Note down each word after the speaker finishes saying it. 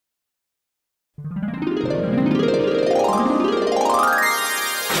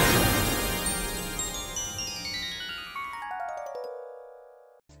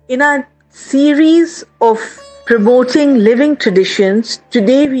In our series of promoting living traditions,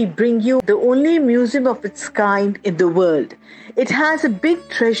 today we bring you the only museum of its kind in the world. It has a big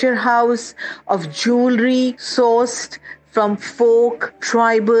treasure house of jewelry sourced from folk,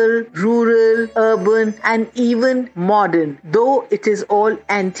 tribal, rural, urban, and even modern, though it is all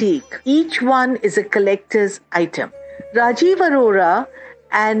antique. Each one is a collector's item. Rajiv Arora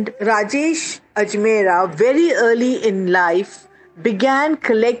and Rajesh Ajmera, very early in life, began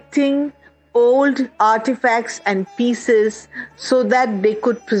collecting old artifacts and pieces so that they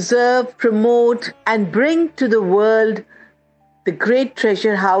could preserve, promote, and bring to the world the great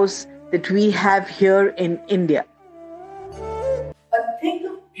treasure house that we have here in India. A thing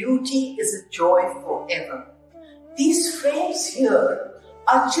of beauty is a joy forever. These frames here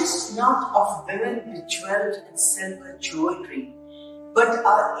are just not of women bejeweled in silver jewelry, but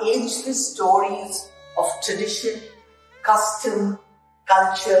are ageless stories of tradition, custom,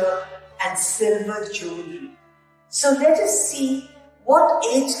 culture, and silver jewelry. So let us see what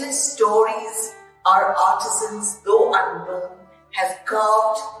ageless stories our artisans, though unknown, have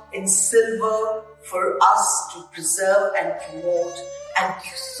carved in silver for us to preserve and promote, and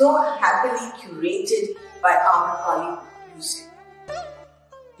so happily curated by Amrapali Museum.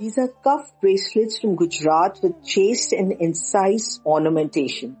 These are cuff bracelets from Gujarat with chaste and incised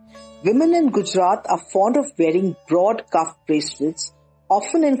ornamentation. Women in Gujarat are fond of wearing broad cuff bracelets,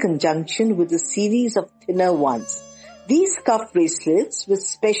 often in conjunction with a series of thinner ones. These cuff bracelets, with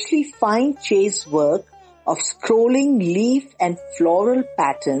specially fine chase work of scrolling leaf and floral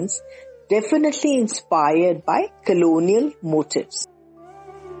patterns, definitely inspired by colonial motifs.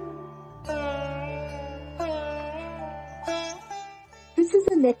 This is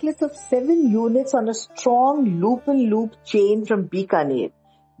a necklace of 7 units on a strong loop-and-loop chain from Bikaner.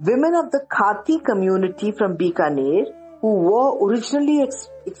 Women of the Khati community from Bikaner, who were originally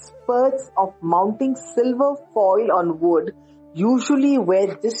experts of mounting silver foil on wood, usually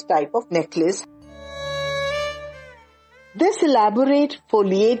wear this type of necklace. This elaborate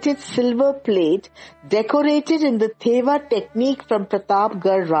foliated silver plate, decorated in the Theva technique from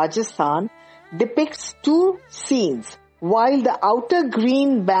Pratapgarh, Rajasthan, depicts 2 scenes. While the outer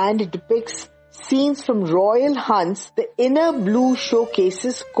green band depicts scenes from royal hunts, the inner blue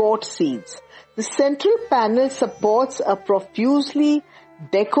showcases court scenes. The central panel supports a profusely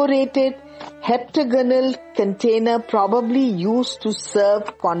decorated heptagonal container probably used to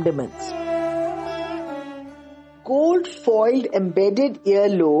serve condiments. Gold foiled embedded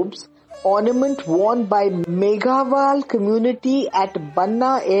earlobes, ornament worn by Meghawal community at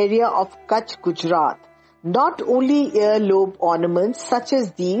Banna area of Kutch, Gujarat. Not only earlobe ornaments such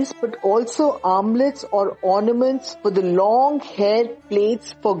as these, but also armlets or ornaments for the long hair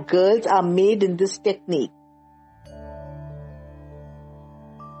plaits for girls are made in this technique.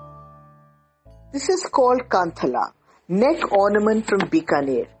 This is called Kanthala, neck ornament from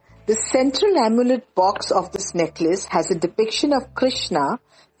Bikaner. The central amulet box of this necklace has a depiction of Krishna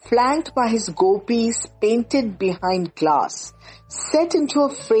flanked by his gopis painted behind glass, set into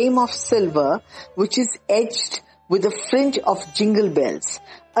a frame of silver which is edged with a fringe of jingle bells.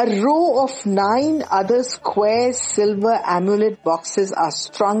 A row of 9 other square silver amulet boxes are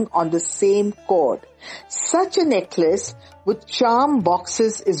strung on the same cord. Such a necklace with charm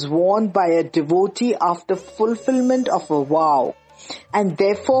boxes is worn by a devotee after fulfillment of a vow, and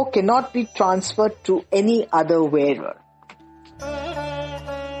therefore cannot be transferred to any other wearer.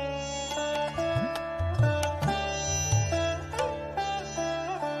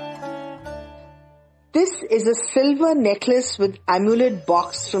 This is a silver necklace with amulet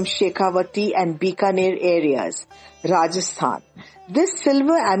box from Shekhawati and Bikaner areas, Rajasthan. This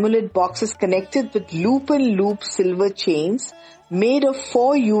silver amulet box is connected with loop-and-loop silver chains made of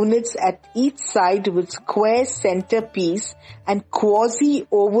 4 units at each side with square center piece and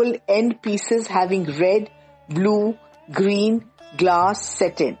quasi-oval end pieces having red, blue, green glass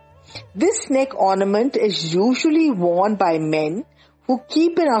set-in. This neck ornament is usually worn by men who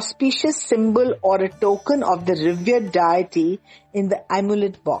keep an auspicious symbol or a token of the revered deity in the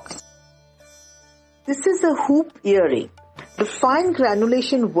amulet box. This is a hoop earring. The fine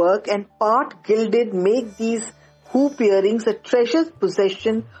granulation work and part gilded make these hoop earrings a treasured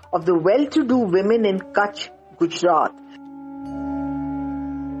possession of the well-to-do women in Kutch, Gujarat.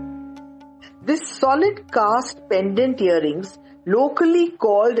 This solid cast pendant earrings, locally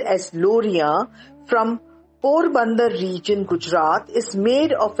called as Loriya, from Porbandar region, Gujarat, is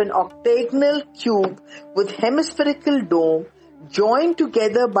made of an octagonal cube with hemispherical dome, joined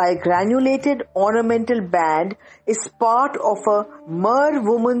together by a granulated ornamental band, is part of a Mer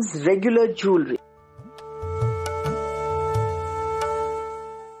woman's regular jewelry.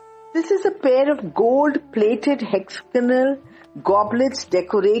 This is a pair of gold-plated hexagonal goblets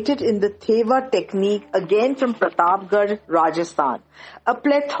decorated in the Theva technique, again from Pratapgarh, Rajasthan. A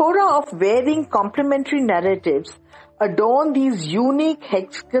plethora of varying complementary narratives adorn these unique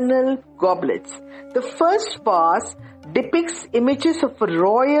hexagonal goblets. The first vase depicts images of a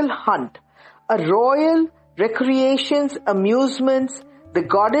royal hunt, a royal recreations, amusements, the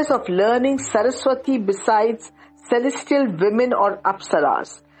goddess of learning Saraswati besides celestial women or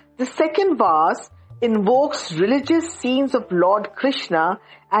apsaras. The second vase invokes religious scenes of Lord Krishna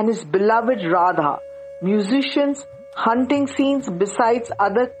and his beloved Radha, musicians, hunting scenes besides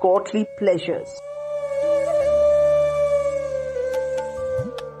other courtly pleasures.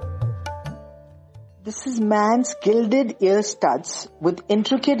 This is man's gilded ear studs with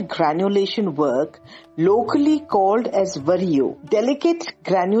intricate granulation work, locally called as vario. Delicate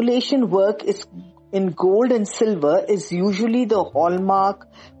granulation work in gold and silver is usually the hallmark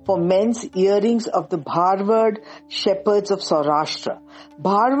for men's earrings of the Bharward shepherds of Saurashtra.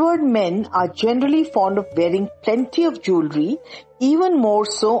 Bharward men are generally fond of wearing plenty of jewelry, even more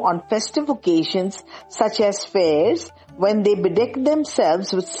so on festive occasions such as fairs, when they bedeck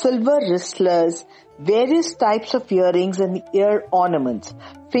themselves with silver wristlets, various types of earrings and ear ornaments,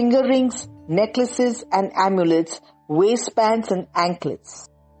 finger rings, necklaces and amulets, waistbands and anklets.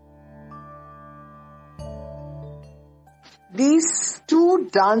 These two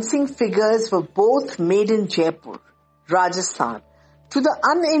dancing figures were both made in Jaipur, Rajasthan. To the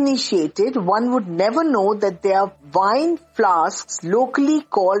uninitiated, one would never know that they are wine flasks locally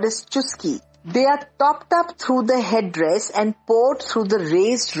called as chuski. They are topped up through the headdress and poured through the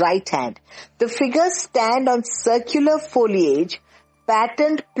raised right hand. The figures stand on circular foliage,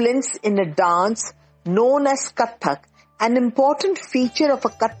 patterned plinths in a dance known as Kathak. An important feature of a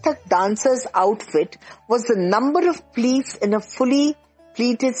Kathak dancer's outfit was the number of pleats in a fully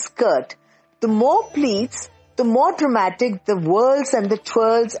pleated skirt. The more pleats, the more dramatic the whirls and the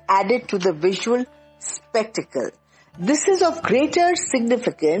twirls added to the visual spectacle. This is of greater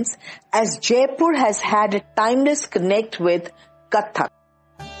significance as Jaipur has had a timeless connect with Kathak.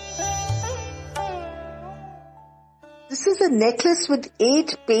 This is a necklace with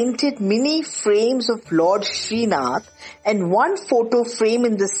 8 painted mini frames of Lord Srinath and one photo frame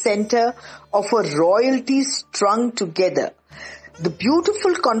in the center of a royalty strung together. The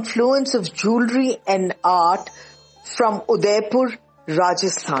beautiful confluence of jewelry and art from Udaipur,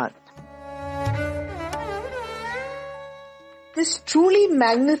 Rajasthan. This truly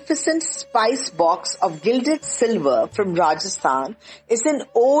magnificent spice box of gilded silver from Rajasthan is an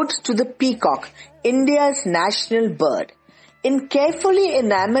ode to the peacock, India's national bird. In carefully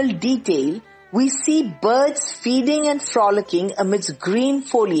enameled detail, we see birds feeding and frolicking amidst green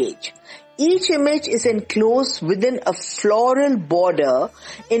foliage. Each image is enclosed within a floral border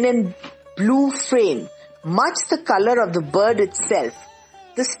in a blue frame, much the color of the bird itself.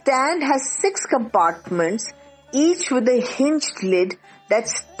 The stand has 6 compartments, each with a hinged lid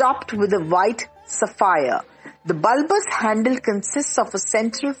that's topped with a white sapphire. The bulbous handle consists of a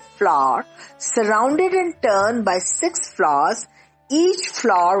central flower surrounded and turned by 6 flowers, each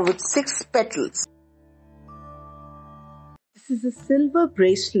flower with 6 petals. This is a silver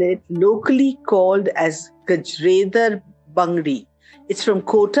bracelet locally called as Gajredar Bangdi. It's from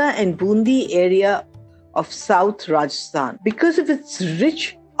Kota and Bundi area of South Rajasthan. Because of its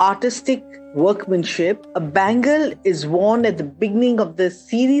rich artistic workmanship, a bangle is worn at the beginning of the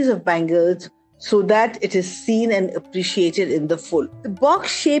series of bangles so that it is seen and appreciated in the full. The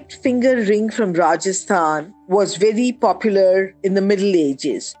box-shaped finger ring from Rajasthan was very popular in the Middle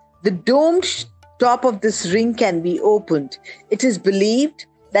Ages. The domed top of this ring can be opened. It is believed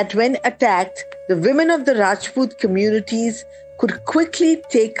that when attacked, the women of the Rajput communities could quickly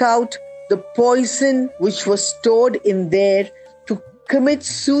take out the poison which was stored in there to commit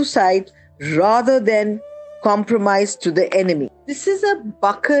suicide rather than compromise to the enemy. This is a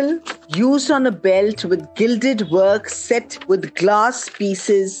buckle used on a belt with gilded work set with glass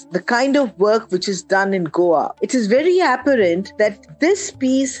pieces, the kind of work which is done in Goa. It is very apparent that this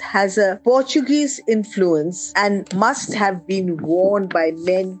piece has a Portuguese influence and must have been worn by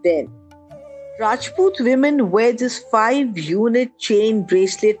men then. Rajput women wear this 5-unit chain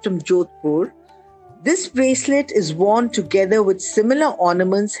bracelet from Jodhpur. This bracelet is worn together with similar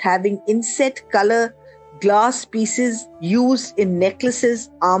ornaments having inset color glass pieces used in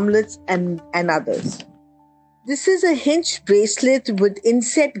necklaces, armlets and others. This is a hinge bracelet with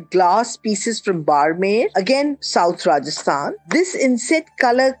inset glass pieces from Barmer, again South Rajasthan. This inset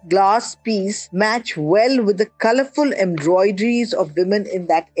color glass piece match well with the colorful embroideries of women in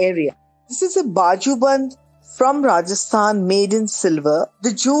that area. This is a bajuband from Rajasthan made in silver.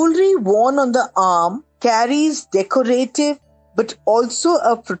 The jewelry worn on the arm carries decorative but also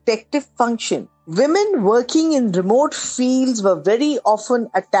a protective function. Women working in remote fields were very often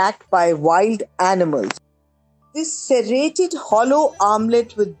attacked by wild animals. This serrated hollow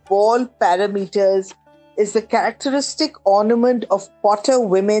armlet with ball parameters is the characteristic ornament of potter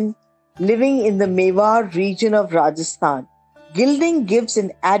women living in the Mewar region of Rajasthan. Gilding gives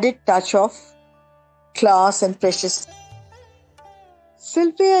an added touch of class and precious.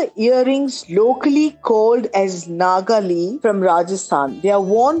 Silver earrings, locally called as Nagali from Rajasthan. They are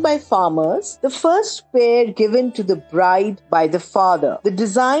worn by farmers. The first pair given to the bride by the father. The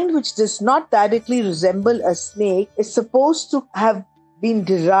design, which does not directly resemble a snake, is supposed to have been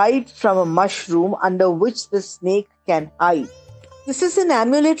derived from a mushroom under which the snake can hide. This is an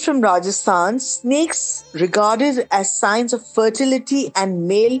amulet from Rajasthan. Snakes regarded as signs of fertility and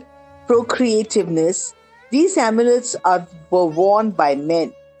male procreativeness. These amulets were worn by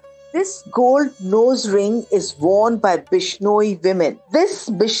men. This gold nose ring is worn by Bishnoi women. These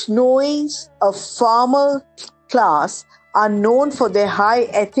Bishnois, a farmer class, are known for their high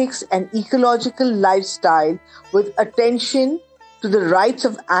ethics and ecological lifestyle with attention to the rights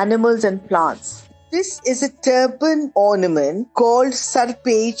of animals and plants. This is a turban ornament called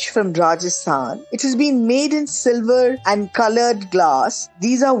Sarpej from Rajasthan. It has been made in silver and colored glass.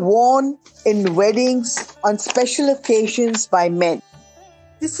 These are worn in weddings on special occasions by men.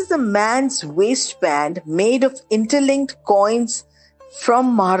 This is a man's waistband made of interlinked coins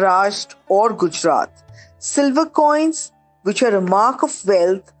from Maharashtra or Gujarat. Silver coins, which are a mark of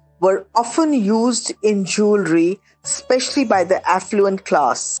wealth, were often used in jewelry, especially by the affluent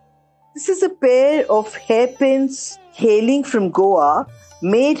class. This is a pair of hairpins hailing from Goa,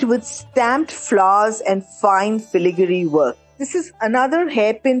 made with stamped flowers and fine filigree work. This is another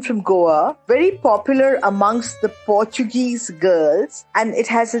hairpin from Goa, very popular amongst the Portuguese girls, and it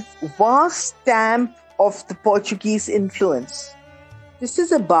has a vast stamp of the Portuguese influence. This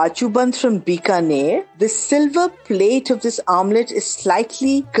is a bajuband from Bikaner. The silver plate of this armlet is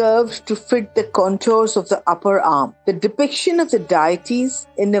slightly curved to fit the contours of the upper arm. The depiction of the deities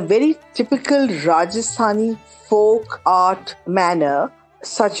in a very typical Rajasthani folk art manner,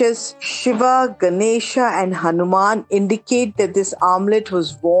 such as Shiva, Ganesha and Hanuman, indicate that this armlet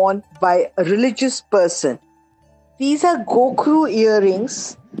was worn by a religious person. These are Gokru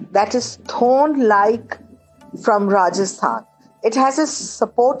earrings, that is thorn-like, from Rajasthan. It has a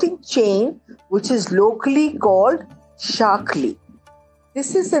supporting chain which is locally called Shakli.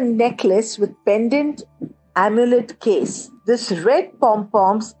 This is a necklace with pendant amulet case. This red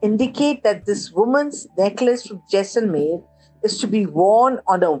pom-poms indicate that this woman's necklace from Jaisalmer is to be worn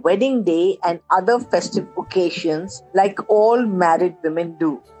on a wedding day and other festive occasions like all married women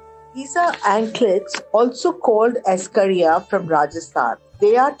do. These are anklets, also called as Kariya, from Rajasthan.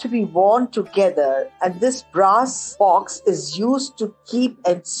 They are to be worn together, and this brass box is used to keep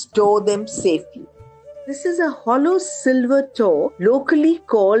and store them safely. This is a hollow silver toe, locally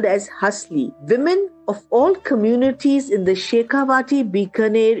called as Hasli. Women of all communities in the Shekhawati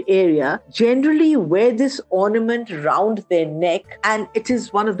Bikaner area generally wear this ornament round their neck, and it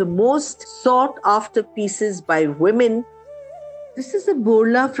is one of the most sought after pieces by women. This is a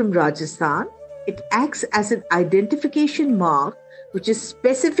borla from Rajasthan. It acts as an identification mark which is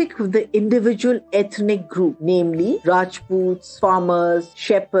specific with the individual ethnic group, namely Rajputs, farmers,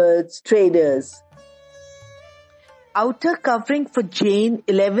 shepherds, traders. Outer covering for Jain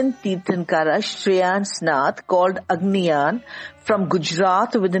 11th Tirthankara Shreyans Nath called Agniyan from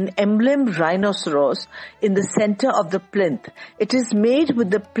Gujarat with an emblem rhinoceros in the center of the plinth. It is made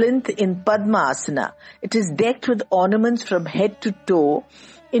with the plinth in Padmasana. It is decked with ornaments from head to toe,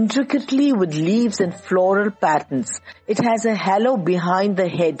 intricately with leaves and floral patterns. It has a halo behind the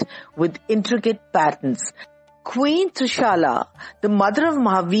head with intricate patterns. Queen Trishala, the mother of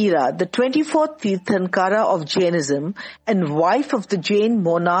Mahavira, the 24th Tirthankara of Jainism and wife of the Jain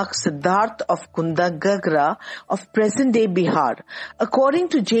monarch Siddhartha of Kundagagra of present-day Bihar. According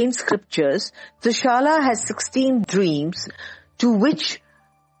to Jain scriptures, Trishala has 16 dreams, to which,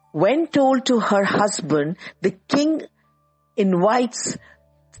 when told to her husband, the king invites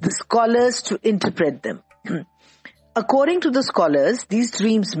the scholars to interpret them. According to the scholars, these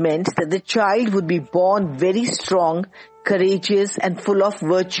dreams meant that the child would be born very strong, courageous and full of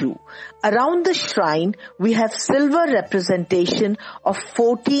virtue. Around the shrine, we have silver representation of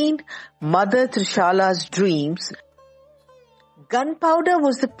 14 Mother Trishala's dreams. Gunpowder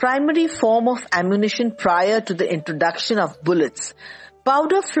was the primary form of ammunition prior to the introduction of bullets.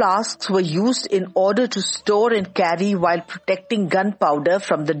 Powder flasks were used in order to store and carry while protecting gunpowder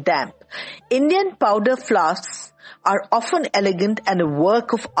from the damp. Indian powder flasks are often elegant and a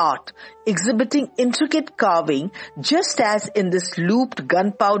work of art, exhibiting intricate carving, just as in this looped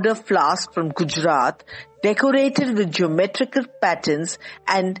gunpowder flask from Gujarat, decorated with geometrical patterns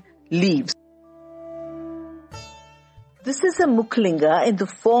and leaves. This is a Muklinga in the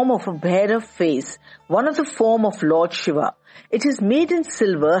form of a Bhairav face, one of the form of Lord Shiva. It is made in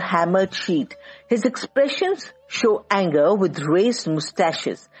silver hammered sheet. His expressions show anger with raised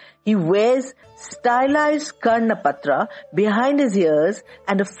moustaches. He wears stylized karnapatra behind his ears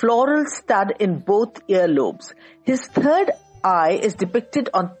and a floral stud in both earlobes. His third eye is depicted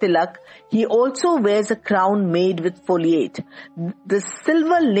on tilak. He also wears a crown made with foliate. The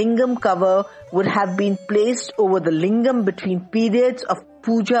silver lingam cover would have been placed over the lingam between periods of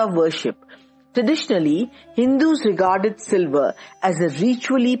puja worship. Traditionally, Hindus regarded silver as a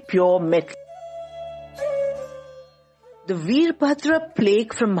ritually pure metal. The Veerbhadra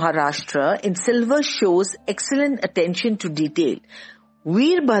plaque from Maharashtra in silver shows excellent attention to detail.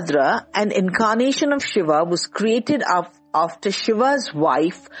 Veerbhadra, an incarnation of Shiva, was created after Shiva's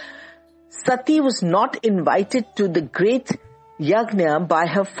wife Sati was not invited to the great yajna by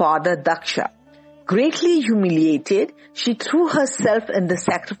her father Daksha. Greatly humiliated, she threw herself in the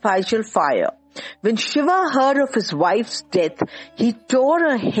sacrificial fire. When Shiva heard of his wife's death, he tore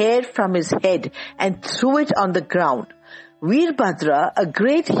a hair from his head and threw it on the ground. Veerbhadra, a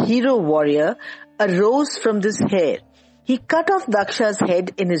great hero warrior, arose from this hair. He cut off Daksha's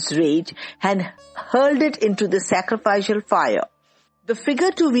head in his rage and hurled it into the sacrificial fire. The figure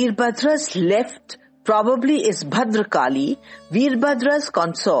to Veerbhadra's left probably is Bhadrakali, Veerbhadra's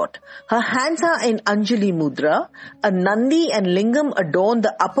consort. Her hands are in Anjali Mudra. A Nandi and Lingam adorn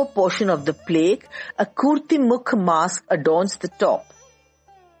the upper portion of the plaque. A Kurti Mukh mask adorns the top.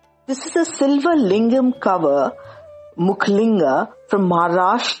 This is a silver Lingam cover, Mukhlinga, from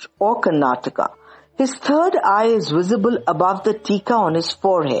Maharashtra or Karnataka. His third eye is visible above the tika on his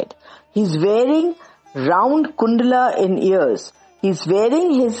forehead. He is wearing round kundala in ears. He is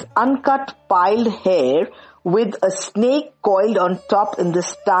wearing his uncut piled hair with a snake coiled on top in the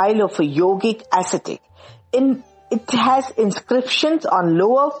style of a yogic ascetic. It has inscriptions on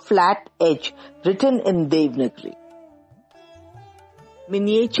lower flat edge written in Devanagari.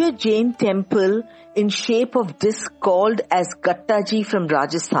 Miniature Jain temple in shape of disc called as Gattaji from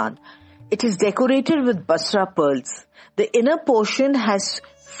Rajasthan. It is decorated with Basra pearls. The inner portion has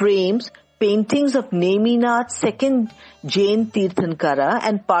frames, paintings of Neminath, 2nd Jain Tirthankara,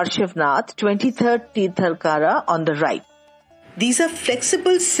 and Parshvanath, 23rd Tirthankara on the right. These are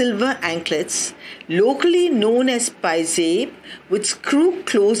flexible silver anklets, locally known as paizeb, with screw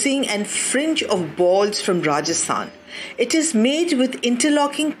closing and fringe of balls from Rajasthan. It is made with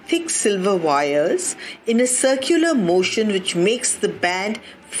interlocking thick silver wires in a circular motion which makes the band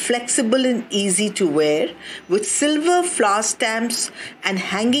flexible and easy to wear, with silver flower stamps and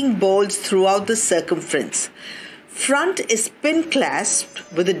hanging balls throughout the circumference. Front is pin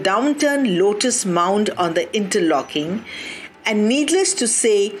clasped with a downturned lotus mound on the interlocking, and needless to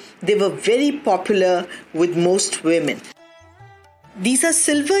say, they were very popular with most women. These are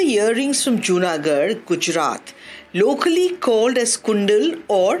silver earrings from Junagadh, Gujarat, locally called as kundal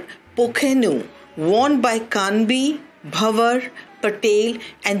or pokhenu, worn by Kanbi, Bhavar, Patel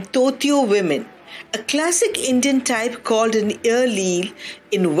and Totio women. A classic Indian type called an earleel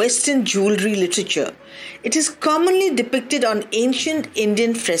in Western jewelry literature. It is commonly depicted on ancient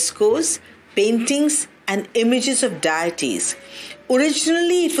Indian frescoes, paintings and images of deities.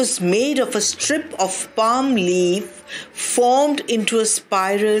 Originally, it was made of a strip of palm leaf formed into a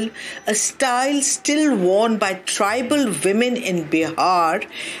spiral, a style still worn by tribal women in Bihar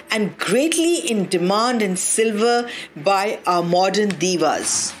and greatly in demand in silver by our modern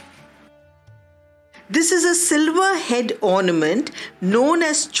divas. This is a silver head ornament known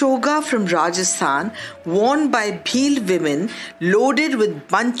as choga from Rajasthan, worn by Bhil women, loaded with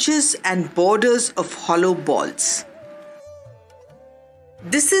bunches and borders of hollow balls.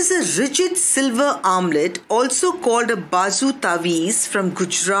 This is a rigid silver armlet, also called a bazu taweez, from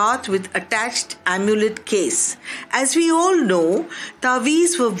Gujarat with attached amulet case. As we all know,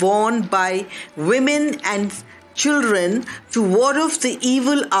 taweez were worn by women and children to ward off the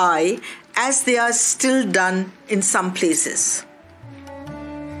evil eye, as they are still done in some places.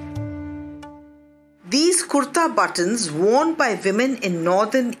 These kurta buttons worn by women in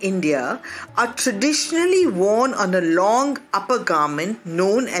northern India are traditionally worn on a long upper garment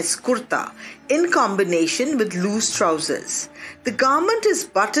known as kurta in combination with loose trousers. The garment is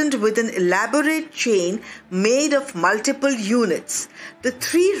buttoned with an elaborate chain made of multiple units. The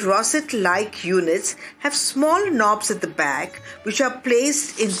three rosette-like units have small knobs at the back which are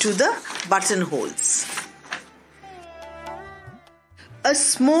placed into the buttonholes. A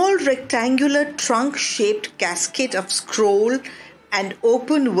small rectangular trunk-shaped casket of scroll and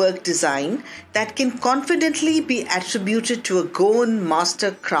open work design that can confidently be attributed to a Goan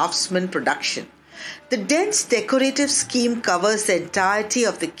master craftsman production. The dense decorative scheme covers the entirety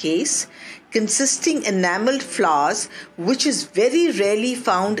of the case, consisting enameled flowers, which is very rarely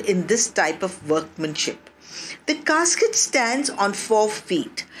found in this type of workmanship. The casket stands on 4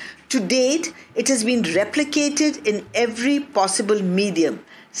 feet. To date, it has been replicated in every possible medium: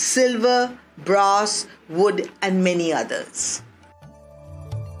 silver, brass, wood, and many others.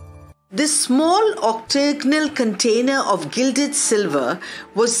 This small octagonal container of gilded silver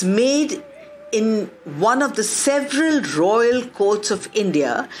was made in one of the several royal courts of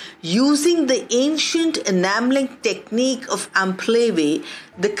India using the ancient enameling technique of amplave.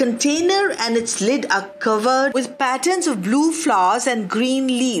 The container and its lid are covered with patterns of blue flowers and green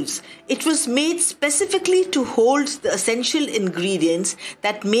leaves. It was made specifically to hold the essential ingredients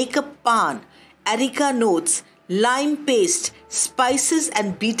that make up pan, areca notes, lime paste, spices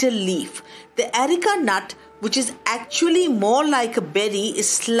and betel leaf. The areca nut, which is actually more like a berry, is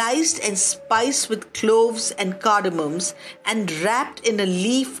sliced and spiced with cloves and cardamoms and wrapped in a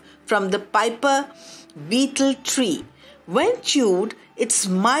leaf from the piper betel tree. When chewed, its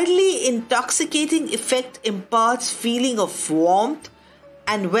mildly intoxicating effect imparts feeling of warmth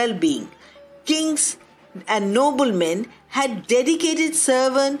and well-being. Kings and noblemen had dedicated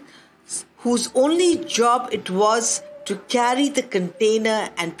servants whose only job it was to carry the container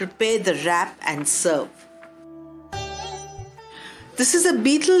and prepare the wrap and serve. This is a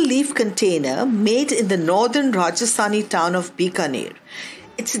betel leaf container made in the northern Rajasthani town of Bikaner.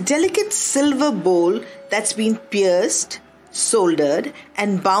 It's a delicate silver bowl that's been pierced, soldered,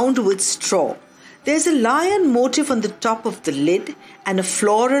 and bound with straw. There's a lion motif on the top of the lid, and a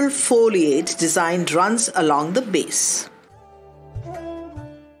floral foliage design runs along the base.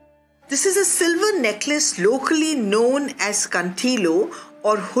 This is a silver necklace locally known as Kantilo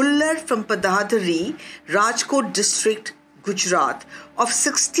or Hullar from Padhadari, Rajkot district, Gujarat, of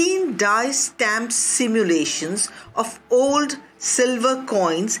 16 die-stamped simulations of old silver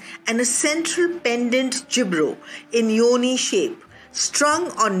coins and a central pendant gibro in yoni shape, strung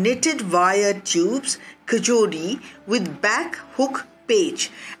on knitted wire tubes, kajori, with back hook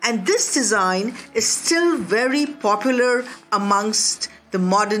page. And this design is still very popular amongst the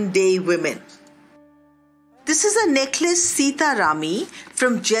modern day women. This is a necklace Sita Rami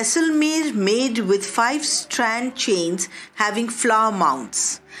from Jaisalmer made with 5-strand chains having flower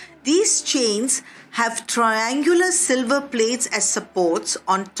mounts. These chains have triangular silver plates as supports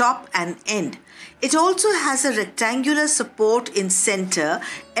on top and end. It also has a rectangular support in center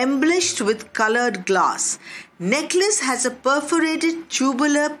embellished with colored glass. Necklace has a perforated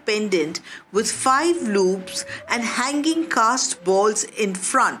tubular pendant with 5 loops and hanging cast balls in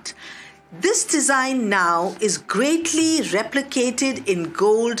front. This design now is greatly replicated in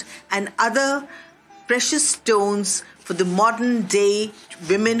gold and other precious stones for the modern day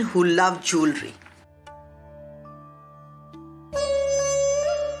women who love jewelry.